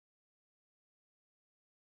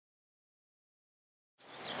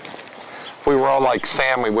If we were all like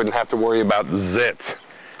Sam, we wouldn't have to worry about zits.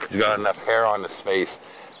 He's got enough hair on his face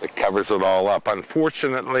that covers it all up.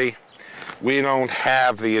 Unfortunately, we don't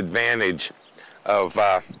have the advantage of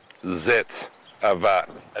zits, of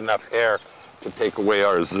enough hair to take away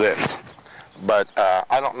our zits. But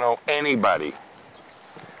I don't know anybody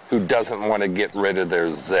who doesn't want to get rid of their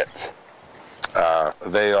zits.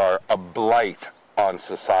 They are a blight on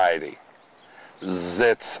society.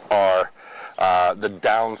 Zits are the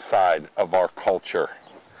downside of our culture.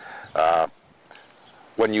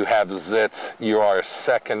 When you have zits, you are a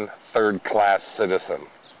second, third-class citizen.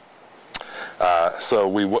 So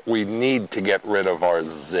we need to get rid of our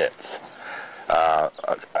zits.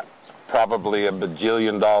 Probably a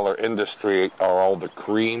bajillion-dollar industry are all the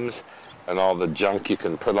creams and all the junk you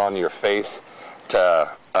can put on your face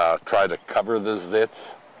to try to cover the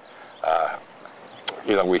zits.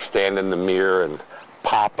 You know, we stand in the mirror and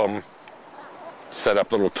pop them, set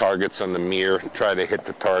up little targets on the mirror, try to hit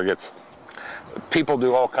the targets. People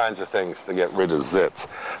do all kinds of things to get rid of zits.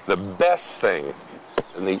 The best thing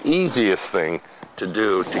and the easiest thing to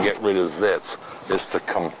do to get rid of zits is to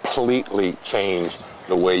completely change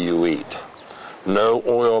the way you eat. No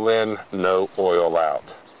oil in, no oil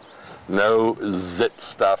out. No zit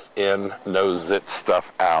stuff in, no zit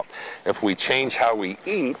stuff out. If we change how we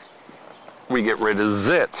eat, we get rid of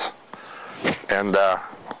zits. And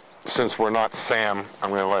since we're not Sam, I'm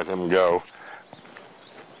going to let him go.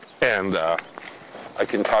 And I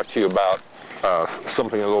can talk to you about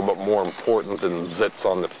something a little bit more important than zits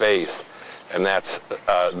on the face, and that's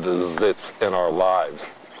the zits in our lives.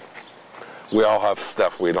 We all have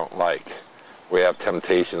stuff we don't like. We have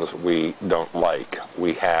temptations we don't like.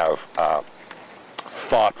 We have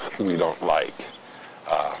thoughts we don't like.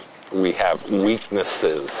 We have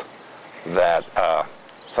weaknesses that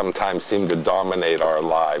sometimes seem to dominate our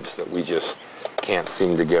lives that we just can't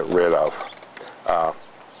seem to get rid of.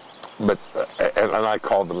 And I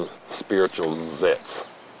call them spiritual zits,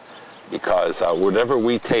 because whatever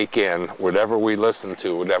we take in, whatever we listen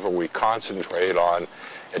to, whatever we concentrate on,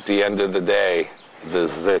 at the end of the day, the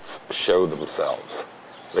zits show themselves.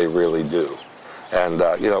 They really do. And,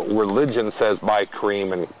 you know, religion says buy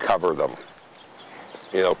cream and cover them.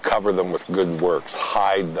 You know, cover them with good works,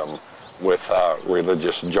 hide them with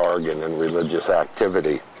religious jargon and religious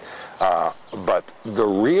activity. But the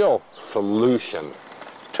real solution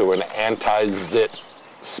to an anti-zit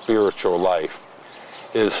spiritual life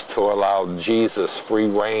is to allow Jesus free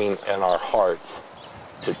reign in our hearts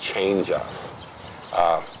to change us,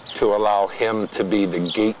 to allow him to be the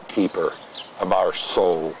gatekeeper of our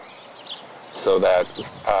soul, so that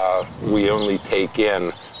we only take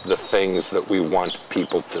in the things that we want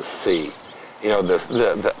people to see. You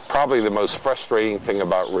know, probably the most frustrating thing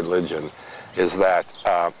about religion is that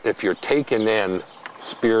if you're taking in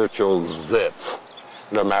spiritual zits,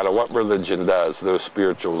 no matter what religion does, those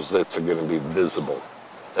spiritual zits are going to be visible.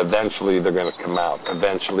 Eventually they're going to come out.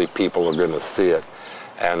 Eventually people are going to see it.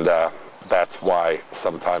 And that's why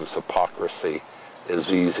sometimes hypocrisy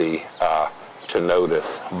is easy to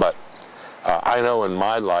notice. But I know in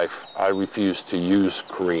my life I refuse to use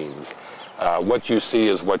creams. What you see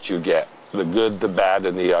is what you get. The good, the bad,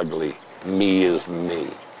 and the ugly. Me is me.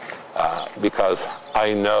 Because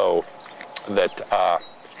I know that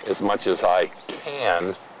as much as I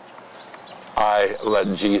can, I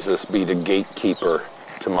let Jesus be the gatekeeper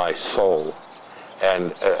to my soul.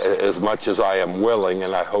 And as much as I am willing,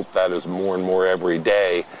 and I hope that is more and more every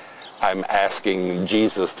day, I'm asking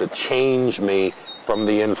Jesus to change me from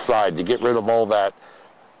the inside, to get rid of all that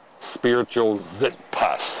spiritual zit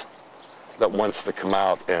pus that wants to come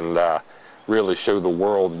out and really show the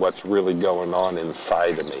world what's really going on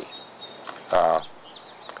inside of me.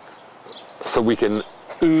 So we can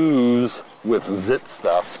ooze with zit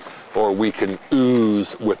stuff, or we can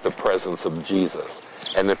ooze with the presence of Jesus.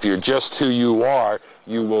 And if you're just who you are,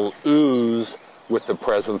 you will ooze with the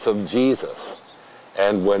presence of Jesus.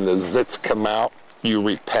 And when the zits come out, you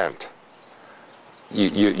repent.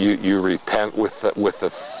 You repent with the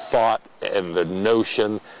thought and the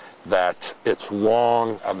notion that it's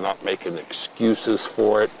wrong. I'm not making excuses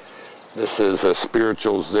for it. This is a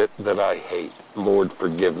spiritual zit that I hate. Lord,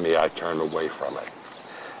 forgive me, I turn away from it.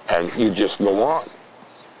 And you just go on.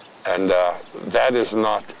 And that is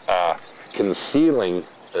not concealing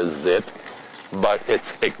a zit, but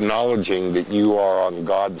it's acknowledging that you are on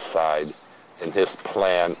God's side in his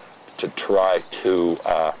plan to try to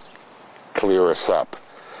clear us up.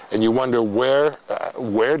 And you wonder, where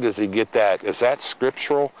does he get that? Is that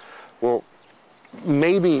scriptural? Well,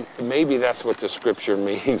 maybe that's what the scripture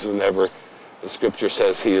means whenever the scripture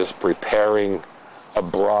says he is preparing a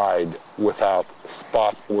bride without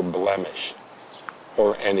spot or blemish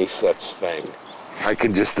or any such thing. I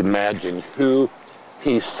can just imagine who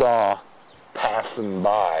he saw passing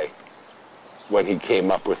by when he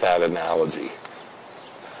came up with that analogy.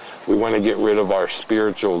 We want to get rid of our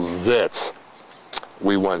spiritual zits.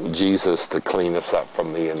 We want Jesus to clean us up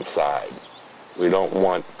from the inside. We don't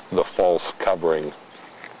want the false covering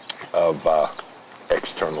of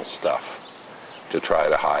external stuff to try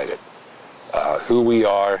to hide it. Who we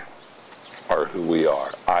are who we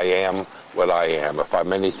are. I am what I am. If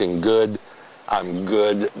I'm anything good, I'm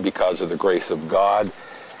good because of the grace of God.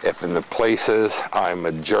 If in the places I'm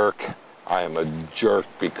a jerk, I am a jerk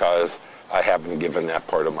because I haven't given that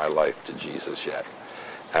part of my life to Jesus yet.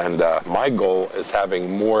 And my goal is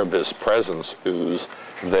having more of his presence ooze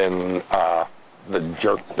than the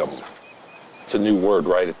jerkdom. It's a new word,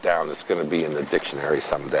 write it down. It's going to be in the dictionary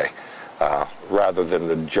someday. Rather than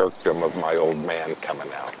the jerkdom of my old man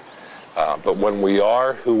coming out. But when we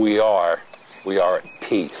are who we are at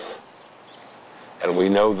peace. And we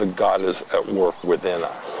know that God is at work within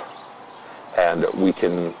us. And we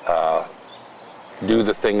can do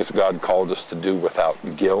the things God called us to do without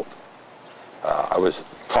guilt. I was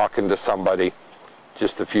talking to somebody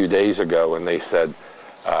just a few days ago, and they said,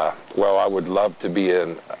 well, I would love to be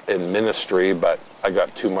in ministry, but I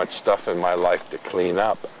got too much stuff in my life to clean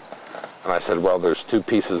up. And I said, well, there's two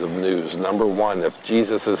pieces of news. Number one, if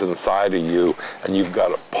Jesus is inside of you and you've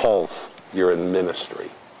got a pulse, you're in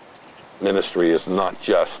ministry. Ministry is not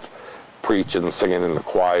just preaching, singing in the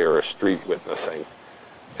choir, or street witnessing.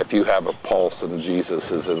 If you have a pulse and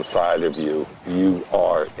Jesus is inside of you, you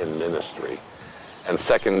are in ministry. And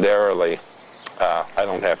secondarily, I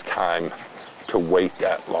don't have time to wait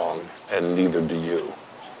that long, and neither do you.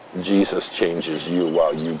 Jesus changes you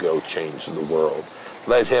while you go change the world.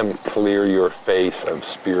 Let him clear your face of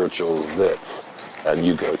spiritual zits, and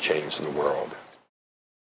you go change the world.